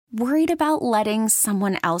Worried about letting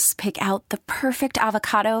someone else pick out the perfect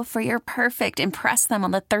avocado for your perfect impress them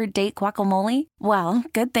on the third date guacamole? Well,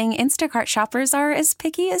 good thing Instacart shoppers are as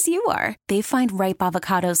picky as you are. They find ripe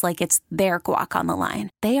avocados like it's their guac on the line.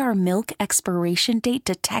 They are milk expiration date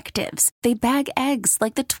detectives. They bag eggs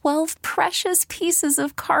like the 12 precious pieces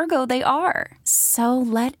of cargo they are. So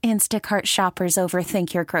let Instacart shoppers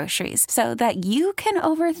overthink your groceries so that you can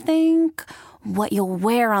overthink what you'll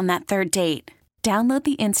wear on that third date. Download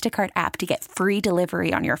the Instacart app to get free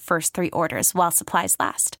delivery on your first 3 orders while supplies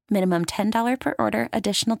last. Minimum $10 per order.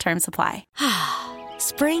 Additional terms apply.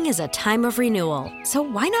 Spring is a time of renewal, so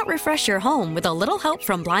why not refresh your home with a little help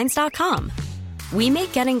from Blinds.com? We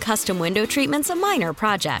make getting custom window treatments a minor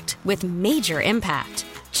project with major impact.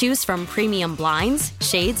 Choose from premium blinds,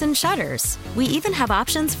 shades, and shutters. We even have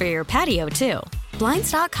options for your patio, too.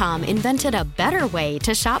 Blinds.com invented a better way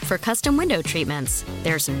to shop for custom window treatments.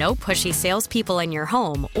 There's no pushy salespeople in your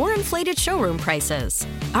home or inflated showroom prices.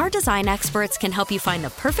 Our design experts can help you find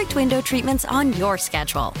the perfect window treatments on your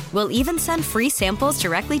schedule. We'll even send free samples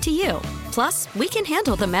directly to you. Plus, we can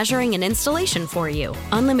handle the measuring and installation for you.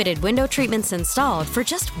 Unlimited window treatments installed for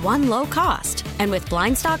just one low cost. And with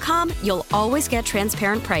Blinds.com, you'll always get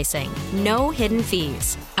transparent pricing. No hidden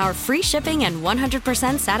fees. Our free shipping and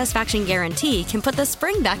 100% satisfaction guarantee can put the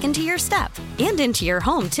spring back into your step and into your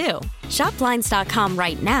home, too. Shop Blinds.com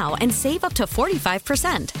right now and save up to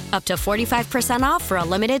 45%. Up to 45% off for a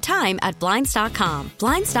limited time at Blinds.com.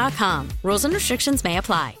 Blinds.com. Rules and restrictions may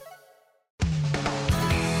apply.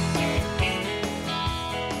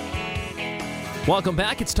 Welcome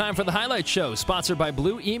back. It's time for the Highlight Show, sponsored by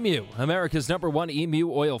Blue Emu, America's #1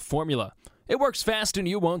 emu oil formula. It works fast and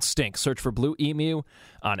you won't stink. Search for Blue Emu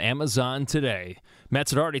on Amazon today.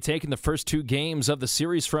 Mets had already taken the first 2 games of the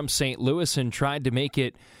series from St. Louis and tried to make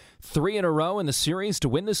it 3 in a row in the series to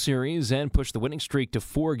win the series and push the winning streak to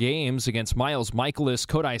 4 games against Miles Michaelis.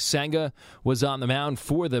 Kodai Senga was on the mound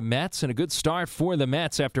for the Mets, and a good start for the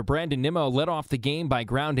Mets after Brandon Nimmo led off the game by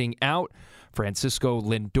grounding out. Francisco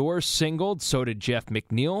Lindor singled, so did Jeff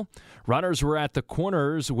McNeil. Runners were at the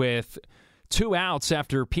corners with 2 outs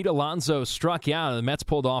after Pete Alonso struck out. The Mets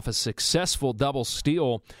pulled off a successful double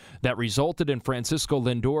steal that resulted in Francisco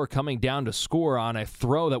Lindor coming down to score on a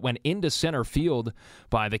throw that went into center field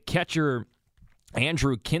by the catcher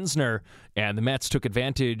Andrew Kinsner, and the Mets took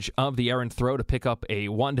advantage of the errant throw to pick up a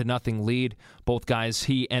 1-0 lead. Both guys,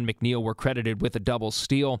 he and McNeil, were credited with a double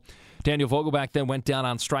steal. Daniel Vogelbach then went down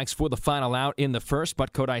on strikes for the final out in the first,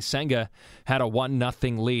 but Kodai Senga had a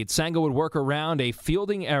 1-0 lead. Senga would work around a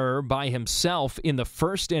fielding error by himself in the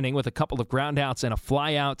first inning with a couple of groundouts and a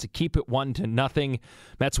flyout to keep it 1-0.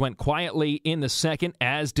 Mets went quietly in the second,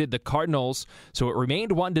 as did the Cardinals, so it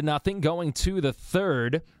remained 1-0 going to the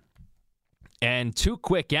third. And 2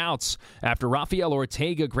 quick outs after Rafael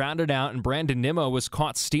Ortega grounded out and Brandon Nimmo was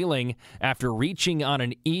caught stealing after reaching on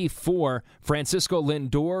an E4. Francisco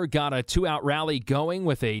Lindor got a 2-out rally going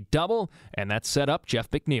with a double, and that set up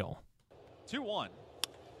Jeff McNeil. 2-1.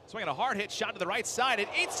 Swinging a hard hit shot to the right side. It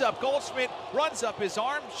eats up Goldschmidt, runs up his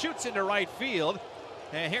arm, shoots into right field.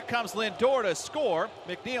 And here comes Lindor to score.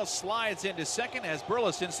 McNeil slides into second as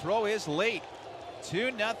Burleson's throw is late.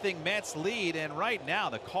 2-0 Mets lead, and right now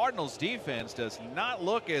the Cardinals defense does not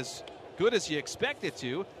look as good as you expect it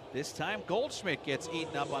to. This time Goldschmidt gets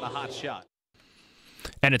eaten up on a hot shot.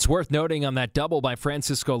 And it's worth noting on that double by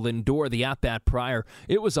Francisco Lindor, the at-bat prior,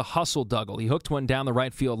 it was a hustle double. He hooked one down the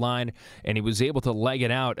right field line, and he was able to leg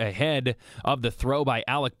it out ahead of the throw by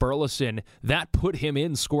Alec Burleson. That put him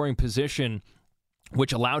in scoring position,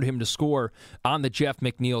 which allowed him to score on the Jeff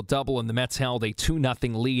McNeil double, and the Mets held a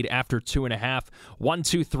 2-0 lead after 2.5.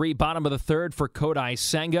 1-2-3, bottom of the third for Kodai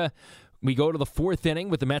Senga. We go to the 4th inning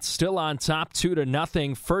with the Mets still on top,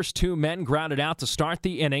 2-0. First 2 men grounded out to start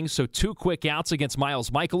the inning, so 2 quick outs against Miles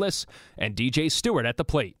Michaelis and DJ Stewart at the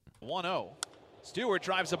plate. 1-0. Stewart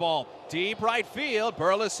drives the ball deep right field.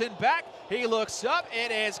 Burleson back. He looks up.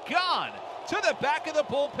 It is gone to the back of the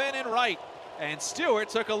bullpen and right. And Stewart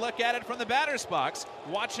took a look at it from the batter's box,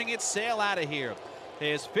 watching it sail out of here.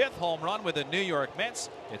 His 5th home run with the New York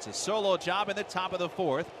Mets. It's a solo job in the top of the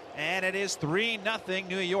 4th, and it is 3-0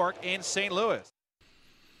 New York in St. Louis.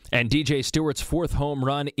 And DJ Stewart's 4th home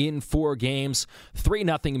run in 4 games.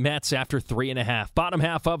 3-0 Mets after 3.5. Bottom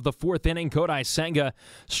half of the 4th inning, Kodai Senga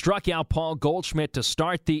struck out Paul Goldschmidt to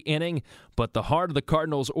start the inning, but the heart of the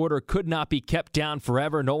Cardinals' order could not be kept down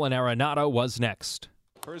forever. Nolan Arenado was next.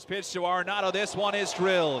 First pitch to Arenado. This one is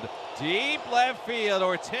drilled deep left field.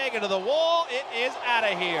 Ortega to the wall. It is out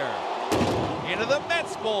of here. Into the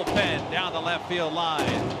Mets bullpen down the left field line.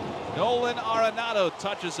 Nolan Arenado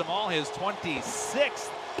touches them all, his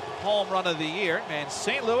 26th home run of the year, and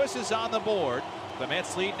St. Louis is on the board. The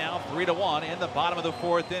Mets lead now 3-1 in the bottom of the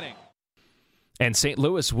fourth inning. And St.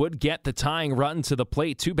 Louis would get the tying run to the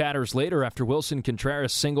plate 2 batters later after Wilson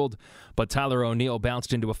Contreras singled, but Tyler O'Neill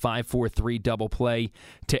bounced into a 5-4-3 double play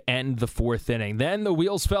to end the fourth inning. Then the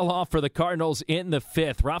wheels fell off for the Cardinals in the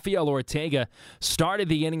fifth. Rafael Ortega started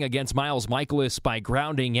the inning against Miles Mikolas by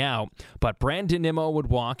grounding out, but Brandon Nimmo would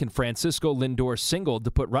walk and Francisco Lindor singled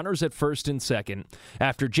to put runners at first and second.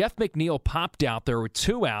 After Jeff McNeil popped out, there were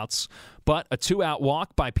 2 outs, but a 2-out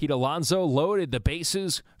walk by Pete Alonso loaded the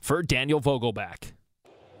bases for Daniel Vogelbach.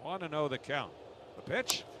 1-0 the count. The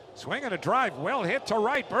pitch, swing and a drive, well hit to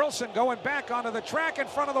right. Burleson going back onto the track in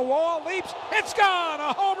front of the wall, leaps, it's gone,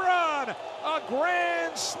 a home run, a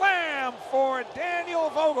grand slam for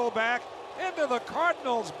Daniel Vogelbach into the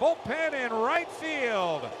Cardinals bullpen in right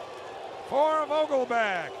field. For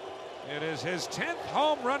Vogelbach, it is his 10th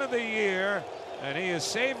home run of the year, and he is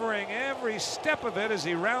savoring every step of it as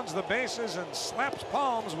he rounds the bases and slaps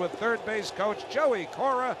palms with third base coach Joey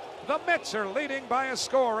Cora. The Mets are leading by a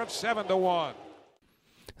score of 7-1.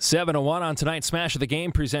 7-1 on tonight's Smash of the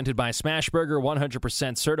Game, presented by Smashburger,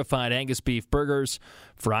 100% certified Angus beef burgers,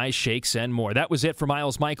 fries, shakes, and more. That was it for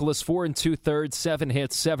Miles Mikolas, 4 2/3, 7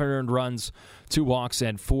 hits, 7 earned runs, 2 walks,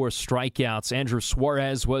 and 4 strikeouts. Andrew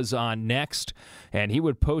Suarez was on next, and he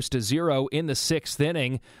would post a 0 in the 6th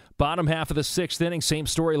inning. Bottom half of the 6th inning, same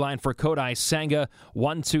storyline for Kodai Senga,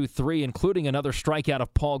 1-2-3, including another strikeout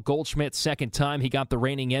of Paul Goldschmidt. Second time he got the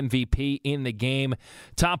reigning MVP in the game.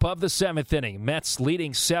 Top of the 7th inning, Mets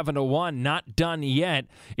leading 7-1, not done yet.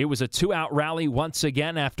 It was a 2-out rally once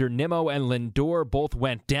again after Nimmo and Lindor both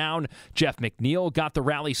went down. Jeff McNeil got the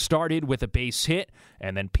rally started with a base hit,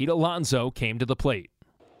 and then Pete Alonso came to the plate.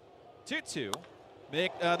 2-2.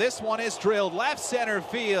 This one is drilled left center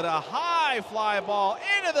field. A high fly ball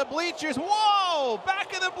into the bleachers. Whoa!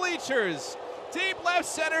 Back of the bleachers. Deep left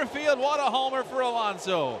center field. What a homer for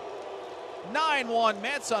Alonso. 9-1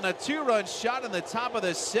 Mets on a 2-run shot in the top of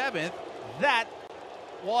the 7th. That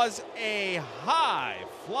was a high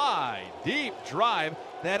fly, deep drive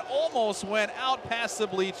that almost went out past the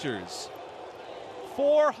bleachers.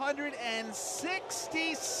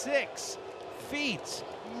 466 feet.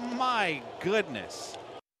 My goodness.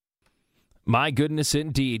 My goodness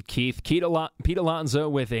indeed, Keith. Pete Alonso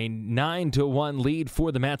with a 9-1 lead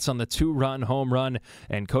for the Mets on the 2-run home run,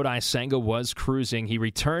 and Kodai Senga was cruising. He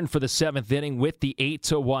returned for the 7th inning with the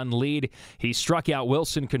 8-1 lead. He struck out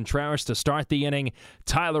Wilson Contreras to start the inning.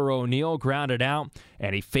 Tyler O'Neill grounded out,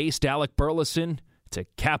 and he faced Alec Burleson to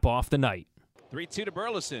cap off the night. 3-2 to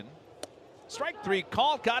Burleson. Strike 3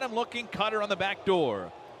 called, got him looking, cutter on the back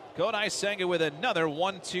door. Kodai Senga with another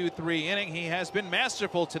 1-2-3 inning. He has been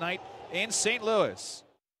masterful tonight in St. Louis.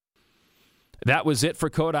 That was it for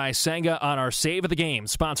Kodai Senga on our Save of the Game,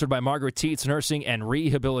 sponsored by Margaret Tietz Nursing and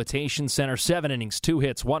Rehabilitation Center. 7 innings, 2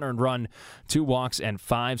 hits, 1 earned run, 2 walks, and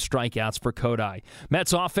 5 strikeouts for Kodai.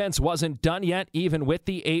 Mets offense wasn't done yet, even with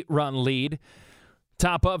the 8-run lead.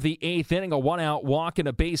 Top of the 8th inning, a 1-out walk and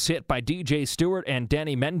a base hit by DJ Stewart, and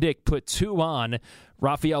Danny Mendick put 2 on.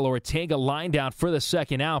 Rafael Ortega lined out for the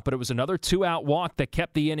 2nd out, but it was another 2-out walk that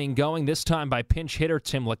kept the inning going, this time by pinch hitter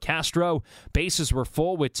Tim LaCastro. Bases were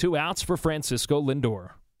full with 2 outs for Francisco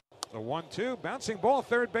Lindor. The 1-2, bouncing ball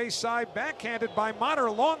third base side, backhanded by Motter.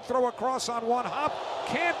 Long throw across on one hop.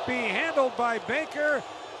 Can't be handled by Baker.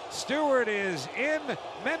 Stewart is in.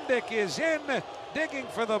 Mendick is in. Digging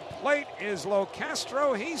for the plate is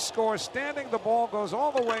LaCastro. He scores standing. The ball goes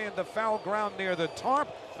all the way into foul ground near the tarp.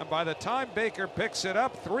 And by the time Baker picks it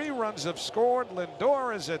up, 3 runs have scored.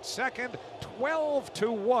 Lindor is at second.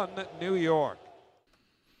 12-1 New York.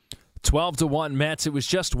 12-1 Mets. It was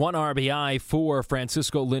just 1 RBI for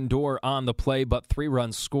Francisco Lindor on the play, but 3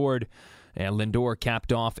 runs scored. And Lindor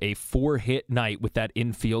capped off a 4-hit night with that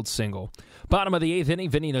infield single. Bottom of the 8th inning,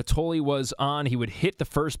 Vinny Natoli was on. He would hit the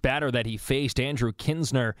first batter that he faced, Andrew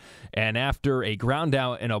Kinsner. And after a ground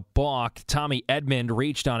out and a balk, Tommy Edmond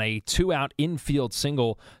reached on a 2-out infield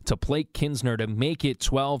single to plate Kinsner to make it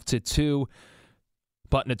 12-2.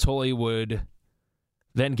 But Natoli would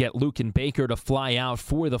then get Luken Baker to fly out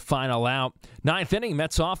for the final out. 9th inning,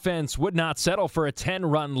 Mets offense would not settle for a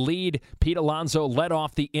 10-run lead. Pete Alonso led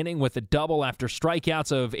off the inning with a double after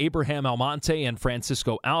strikeouts of Abraham Almonte and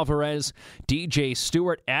Francisco Alvarez. DJ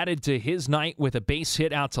Stewart added to his night with a base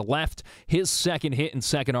hit out to left, his 2nd hit and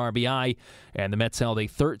 2nd RBI, and the Mets held a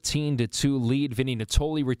 13-2 lead. Vinny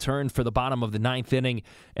Natoli returned for the bottom of the 9th inning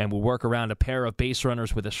and will work around a pair of base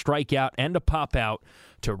runners with a strikeout and a pop-out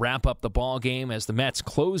to wrap up the ball game as the Mets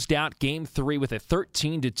closed out Game 3 with a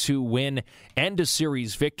 13-2 win and a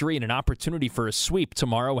series victory and an opportunity for a sweep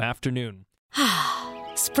tomorrow afternoon.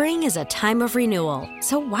 Spring is a time of renewal,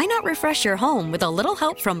 so why not refresh your home with a little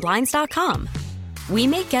help from Blinds.com? We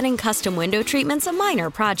make getting custom window treatments a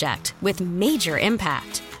minor project with major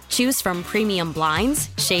impact. Choose from premium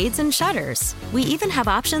blinds, shades, and shutters. We even have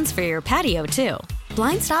options for your patio, too.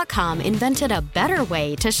 Blinds.com invented a better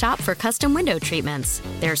way to shop for custom window treatments.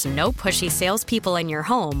 There's no pushy salespeople in your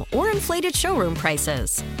home or inflated showroom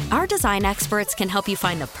prices. Our design experts can help you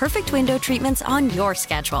find the perfect window treatments on your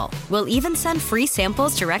schedule. We'll even send free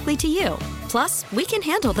samples directly to you. Plus, we can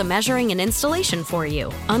handle the measuring and installation for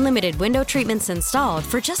you. Unlimited window treatments installed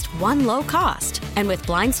for just one low cost. And with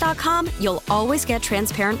Blinds.com, you'll always get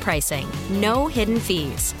transparent pricing. No hidden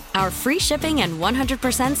fees. Our free shipping and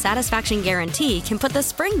 100% satisfaction guarantee can put the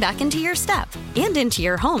spring back into your step and into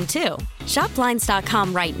your home, too. Shop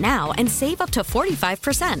Blinds.com right now and save up to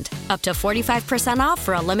 45%. Up to 45% off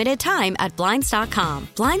for a limited time at Blinds.com.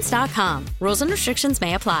 Blinds.com. Rules and restrictions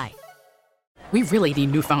may apply. We really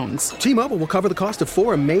need new phones. T-Mobile will cover the cost of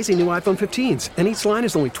 4 amazing new iPhone 15s, and each line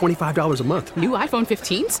is only $25 a month. New iPhone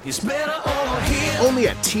 15s? It's better over here. Only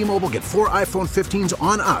at T-Mobile, get 4 iPhone 15s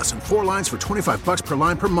on us and 4 lines for $25 per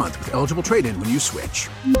line per month with eligible trade-in when you switch.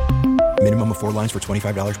 Minimum of 4 lines for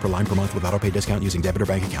 $25 per line per month with autopay discount using debit or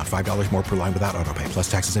bank account. $5 more per line without autopay, plus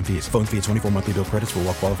taxes and fees. Phone fee at 24 monthly bill credits for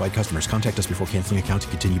well-qualified customers. Contact us before canceling account to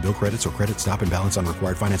continue bill credits or credit stop and balance on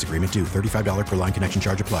required finance agreement due. $35 per line connection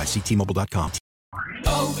charge applies. See T-Mobile.com.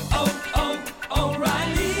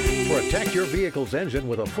 O'Reilly. Protect your vehicle's engine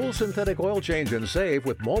with a full synthetic oil change and save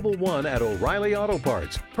with Mobile One at O'Reilly Auto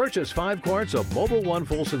Parts. Purchase 5 quarts of Mobile One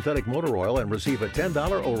full synthetic motor oil and receive a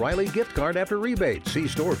 $10 O'Reilly gift card after rebate. See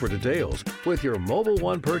store for details. With your Mobile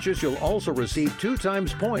One purchase, you'll also receive 2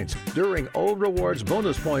 times points during O Rewards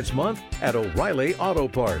Bonus Points Month at O'Reilly Auto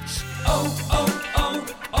Parts.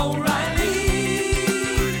 O'Reilly.